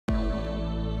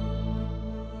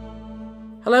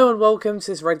Hello and welcome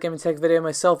to this Red Gaming Tech video.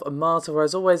 Myself, Marta, where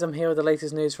as always I'm here with the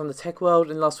latest news from the tech world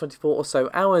in the last 24 or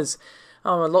so hours.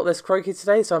 I'm a lot less croaky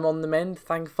today, so I'm on the mend,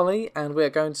 thankfully, and we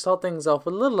are going to start things off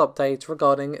with a little update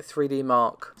regarding 3D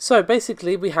Mark. So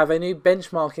basically, we have a new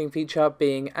benchmarking feature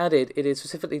being added. It is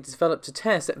specifically developed to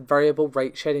test variable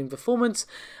rate shading performance,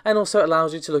 and also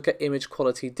allows you to look at image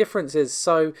quality differences.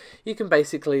 So you can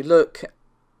basically look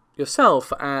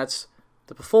yourself at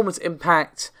the performance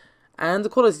impact and the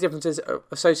quality differences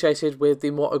associated with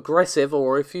the more aggressive,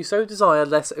 or if you so desire,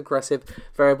 less aggressive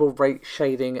variable rate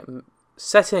shading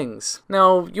settings.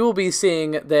 Now, you will be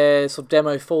seeing their sort of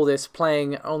demo for this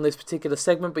playing on this particular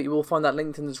segment, but you will find that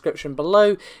linked in the description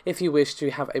below if you wish to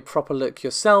have a proper look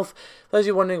yourself. For those of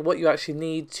you wondering what you actually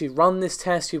need to run this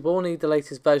test, you will need the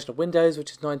latest version of Windows, which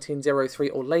is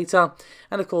 19.03 or later,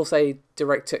 and of course a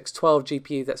DirectX 12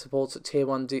 GPU that supports Tier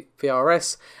 1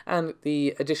 VRS and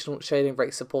the additional shading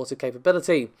rate supported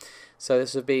capability. So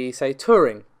this would be, say,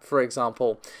 Turing, for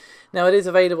example. Now, it is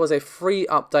available as a free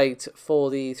update for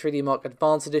the 3D Mark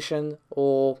Advanced Edition,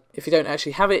 or if you don't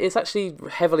actually have it, it's actually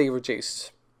heavily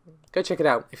reduced. Go check it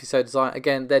out if you so desire.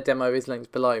 Again, their demo is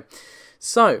linked below.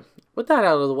 So, with that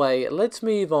out of the way, let's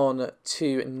move on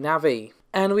to Navi.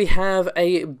 And we have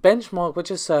a benchmark which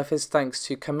has surfaced thanks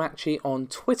to Kamachi on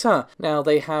Twitter. Now,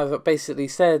 they have basically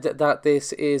said that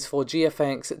this is for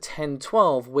GFX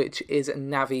 1012, which is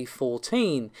Navi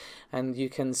 14. And you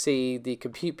can see the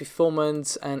compute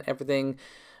performance and everything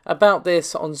about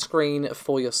this on screen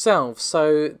for yourself.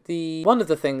 So one of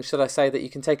the things, should I say, that you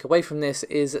can take away from this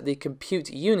is the compute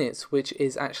units, which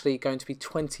is actually going to be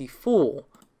 24.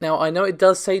 Now, I know it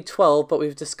does say 12, but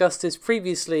we've discussed this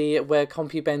previously where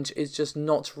CompuBench is just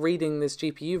not reading this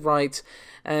GPU right,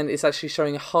 and it's actually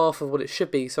showing half of what it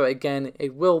should be. So again,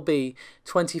 it will be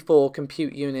 24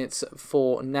 compute units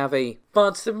for Navi.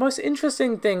 But the most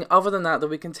interesting thing other than that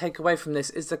we can take away from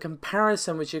this is the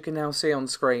comparison which you can now see on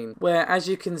screen, where as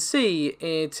you can see,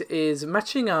 it is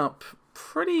matching up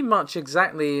pretty much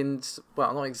exactly, and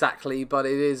well, not exactly, but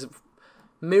it is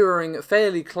mirroring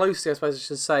fairly closely, I suppose I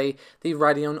should say, the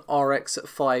Radeon RX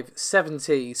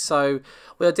 570. So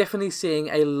we are definitely seeing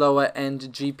a lower end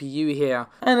GPU here.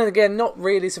 And again, not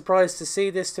really surprised to see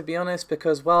this, to be honest,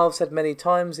 because, well, I've said many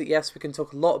times that yes, we can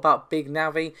talk a lot about Big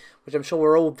Navi, which I'm sure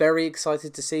we're all very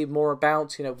excited to see more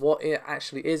about, you know, what it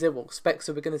actually is, what specs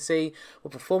are we going to see,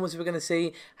 what performance are we going to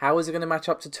see, how is it going to match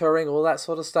up to Turing, all that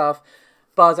sort of stuff.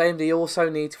 But AMD also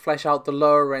need to flesh out the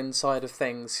lower end side of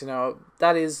things. You know,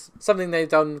 that is something they've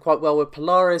done quite well with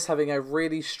Polaris, having a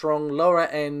really strong lower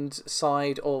end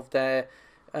side of their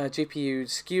GPU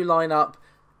SKU lineup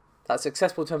that's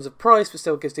accessible in terms of price, but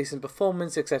still gives decent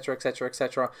performance, etc, etc,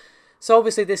 etc. So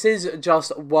obviously this is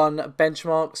just one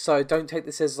benchmark, so don't take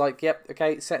this as like, yep,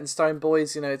 okay, set in stone,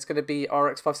 boys. You know, it's going to be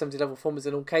RX 570 level performance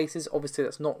in all cases. Obviously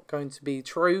that's not going to be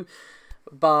true.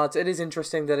 But it is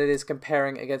interesting that it is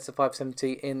comparing against the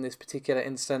 570 in this particular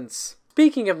instance.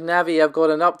 Speaking of Navi, I've got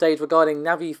an update regarding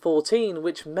Navi 14,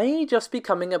 which may just be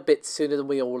coming a bit sooner than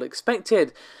we all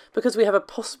expected, because we have a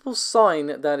possible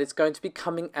sign that it's going to be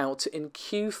coming out in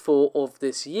Q4 of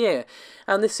this year.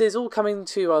 And this is all coming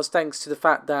to us thanks to the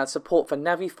fact that support for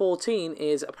Navi 14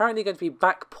 is apparently going to be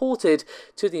backported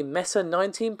to the Mesa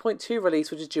 19.2 release,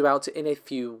 which is due out in a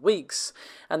few weeks.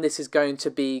 And this is going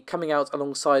to be coming out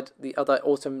alongside the other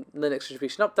autumn Linux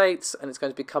distribution updates, and it's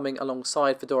going to be coming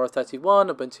alongside Fedora 31,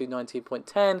 Ubuntu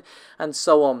 19.10, and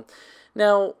so on.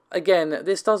 Now, again,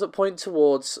 this doesn't point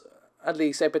towards at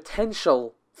least a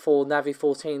potential for Navi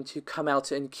 14 to come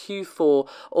out in Q4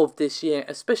 of this year,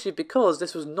 especially because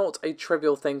this was not a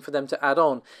trivial thing for them to add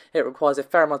on. It requires a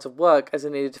fair amount of work, as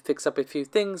it needed to fix up a few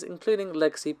things, including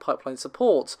legacy pipeline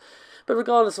support. But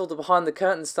regardless of the behind the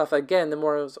curtain stuff, again, the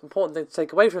more important thing to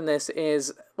take away from this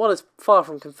is, while it's far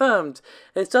from confirmed,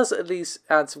 it does at least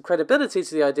add some credibility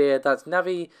to the idea that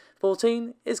Navi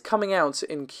 14 is coming out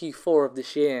in Q4 of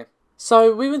this year.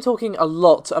 So we've been talking a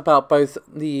lot about both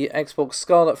the Xbox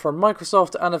Scarlett from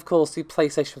Microsoft and of course the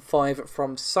PlayStation 5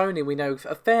 from Sony. We know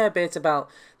a fair bit about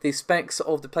the specs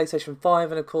of the PlayStation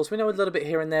 5, and of course we know a little bit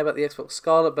here and there about the Xbox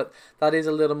Scarlett, but that is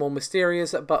a little more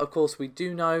mysterious. But of course we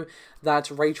do know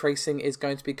that ray tracing is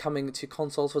going to be coming to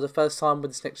consoles for the first time with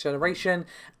this next generation,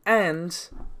 and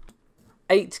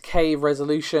 8K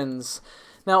resolutions.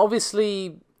 Now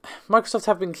obviously Microsoft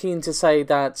have been keen to say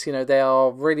that, you know, they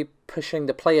are really pushing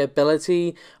the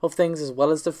playability of things as well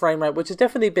as the frame rate, which has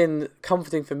definitely been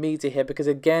comforting for me to hear, because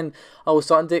again, I was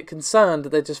starting to get concerned that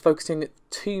they're just focusing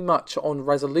too much on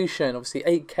resolution. Obviously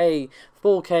 8K,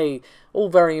 4K, all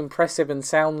very impressive and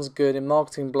sounds good in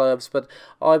marketing blurbs, but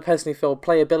I personally feel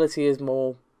playability is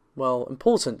more, well,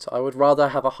 important. I would rather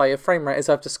have a higher frame rate, as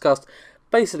I've discussed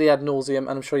basically ad nauseum, and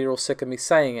I'm sure you're all sick of me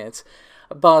saying it.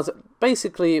 But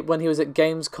basically, when he was at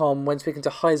Gamescom, when speaking to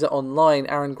Heiser Online,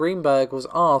 Aaron Greenberg was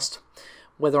asked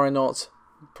whether or not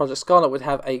Project Scarlet would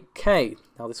have 8K.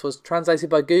 Now, this was translated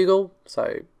by Google,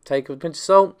 so take it with a pinch of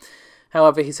salt.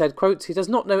 However, he said, quote, he does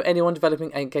not know anyone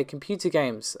developing 8K computer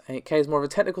games. 8K is more of a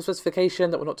technical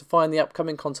specification that will not define the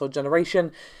upcoming console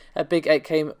generation. A big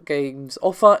 8K games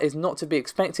offer is not to be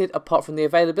expected apart from the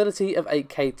availability of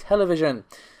 8K television.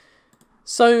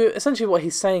 So, essentially what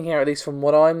he's saying here, at least from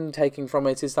what I'm taking from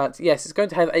it, is that, yes, it's going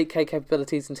to have 8K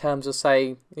capabilities in terms of,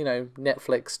 say, you know,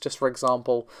 Netflix, just for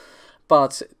example.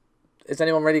 But is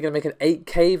anyone really going to make an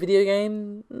 8K video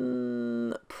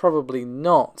game? Probably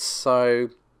not. So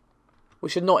we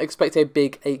should not expect a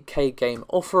big 8K game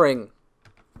offering.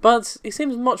 But he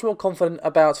seems much more confident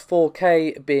about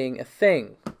 4K being a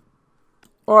thing.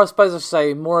 Or I suppose I should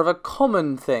say more of a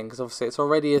common thing, because obviously it's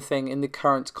already a thing in the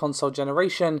current console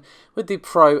generation with the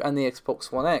Pro and the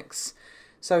Xbox One X.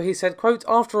 So he said, quote,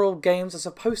 after all, games are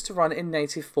supposed to run in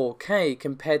native 4K.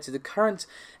 Compared to the current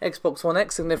Xbox One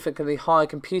X, significantly higher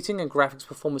computing and graphics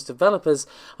performance developers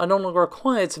are no longer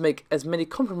required to make as many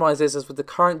compromises as with the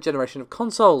current generation of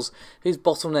consoles, whose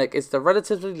bottleneck is the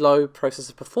relatively low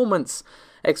processor performance.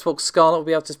 Xbox Scarlet will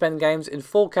be able to spend games in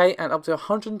 4K and up to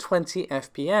 120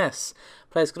 FPS.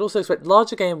 Players could also expect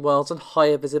larger game worlds and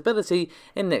higher visibility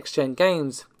in next-gen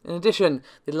games. In addition,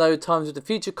 the load times of the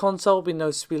future console will be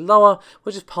noticeably lower,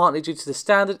 which is partly due to the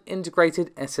standard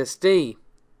integrated SSD.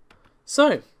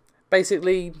 So,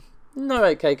 basically, no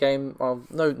 8K game, well,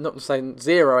 no, not saying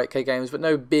zero 8K games, but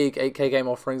no big 8K game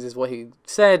offerings is what he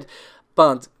said,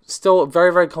 but still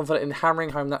very, very confident in hammering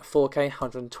home that 4K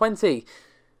 120.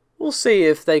 We'll see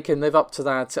if they can live up to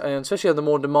that, especially on the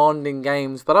more demanding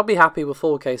games, but I'll be happy with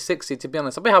 4K 60, to be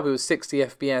honest. I'll be happy with 60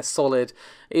 FPS solid,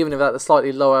 even if at a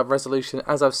slightly lower resolution,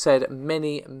 as I've said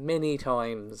many, many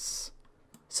times.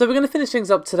 So we're going to finish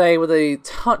things up today with a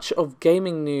touch of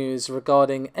gaming news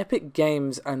regarding Epic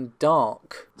Games and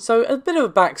Dark. So a bit of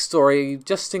a backstory,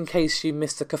 just in case you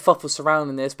missed the kerfuffle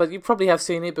surrounding this, but you probably have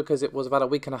seen it because it was about a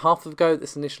week and a half ago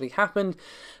this initially happened.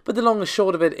 But the long and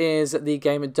short of it is that the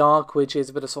game Dark, which is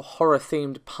a bit of a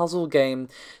horror-themed puzzle game,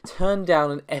 turned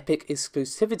down an Epic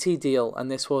exclusivity deal, and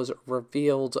this was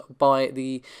revealed by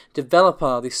the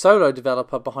developer, the solo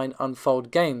developer behind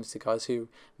Unfold Games, the guys who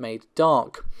made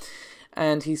Dark.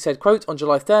 And he said, quote, on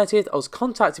July 30th, I was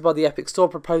contacted by the Epic Store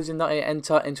proposing that I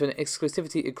enter into an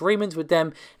exclusivity agreement with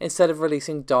them instead of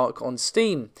releasing Dark on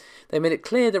Steam. They made it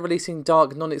clear that releasing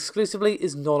Dark non-exclusively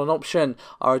is not an option.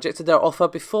 I rejected their offer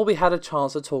before we had a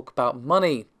chance to talk about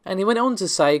money. And he went on to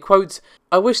say, quote,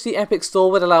 I wish the Epic Store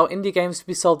would allow indie games to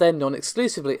be sold there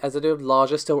non-exclusively, as they do with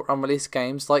larger, still unreleased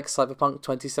games like Cyberpunk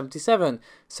 2077,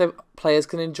 so players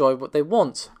can enjoy what they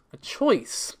want. A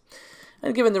choice.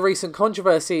 And given the recent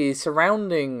controversy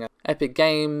surrounding Epic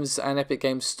Games and Epic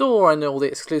Games Store and all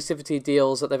the exclusivity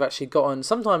deals that they've actually gotten,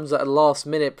 sometimes at the last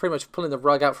minute, pretty much pulling the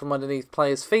rug out from underneath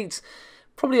players' feet,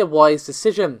 probably a wise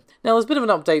decision. Now, there's a bit of an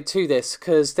update to this,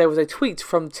 because there was a tweet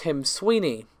from Tim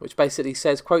Sweeney, which basically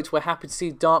says, quote, we're happy to see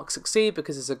Dark succeed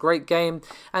because it's a great game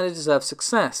and it deserves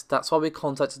success. That's why we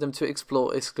contacted them to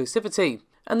explore exclusivity.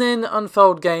 And then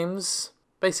Unfold Games,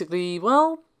 basically,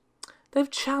 well, they've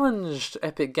challenged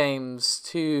Epic Games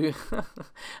to a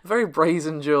very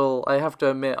brazen duel. I have to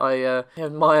admit, I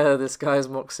admire this guy's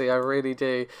moxie, I really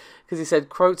do. Because he said,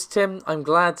 quote, Tim, I'm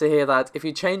glad to hear that. If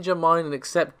you change your mind and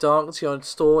accept Dark to your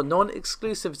store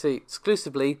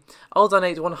exclusively, I'll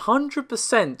donate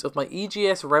 100% of my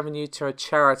EGS revenue to a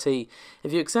charity.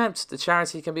 If you accept, the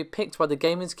charity can be picked by the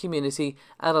gaming community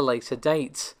at a later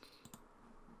date.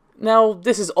 Now,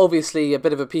 this is obviously a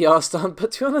bit of a PR stunt,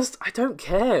 but to be honest, I don't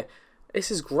care. This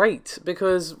is great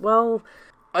because, well,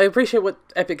 I appreciate what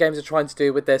Epic Games are trying to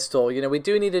do with their store. You know, we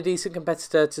do need a decent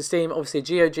competitor to Steam. Obviously,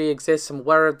 GOG exists, I'm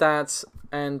aware of that,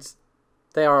 and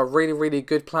they are a really, really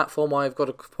good platform. I've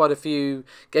got quite a few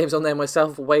games on there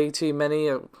myself, way too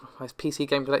many. My PC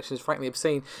game collection is frankly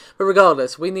obscene. But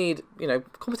regardless, we need, you know,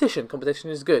 competition. Competition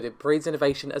is good. It breeds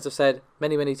innovation, as I've said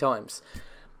many, many times.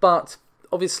 But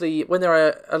obviously, when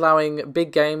they're allowing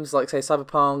big games like, say,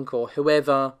 Cyberpunk or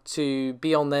whoever to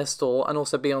be on their store and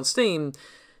also be on Steam,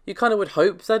 you kind of would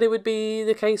hope that it would be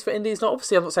the case for indies. Now,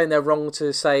 obviously, I'm not saying they're wrong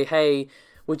to say, hey,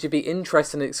 would you be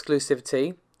interested in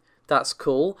exclusivity? That's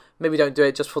cool. Maybe don't do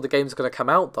it just before the game's going to come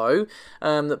out, though.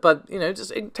 But, you know,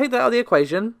 just take that out of the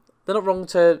equation. They're not wrong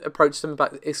to approach them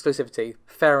about exclusivity.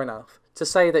 Fair enough. To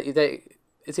say that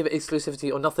it's either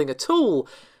exclusivity or nothing at all,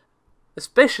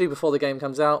 especially before the game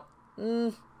comes out,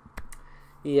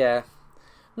 yeah,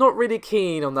 not really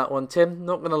keen on that one, Tim,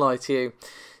 not going to lie to you.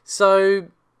 So,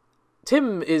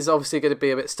 Tim is obviously going to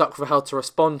be a bit stuck for how to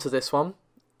respond to this one.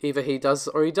 Either he does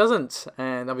or he doesn't,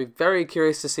 and I'll be very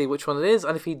curious to see which one it is,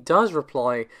 and if he does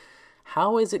reply,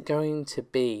 how is it going to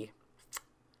be?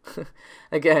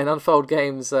 Again, Unfold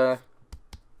Games, a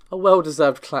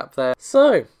well-deserved clap there.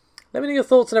 So, let me know your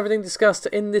thoughts on everything discussed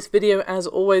in this video. As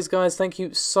always, guys, thank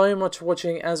you so much for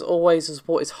watching. As always, the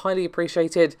support is highly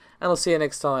appreciated, and I'll see you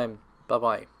next time.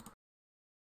 Bye-bye.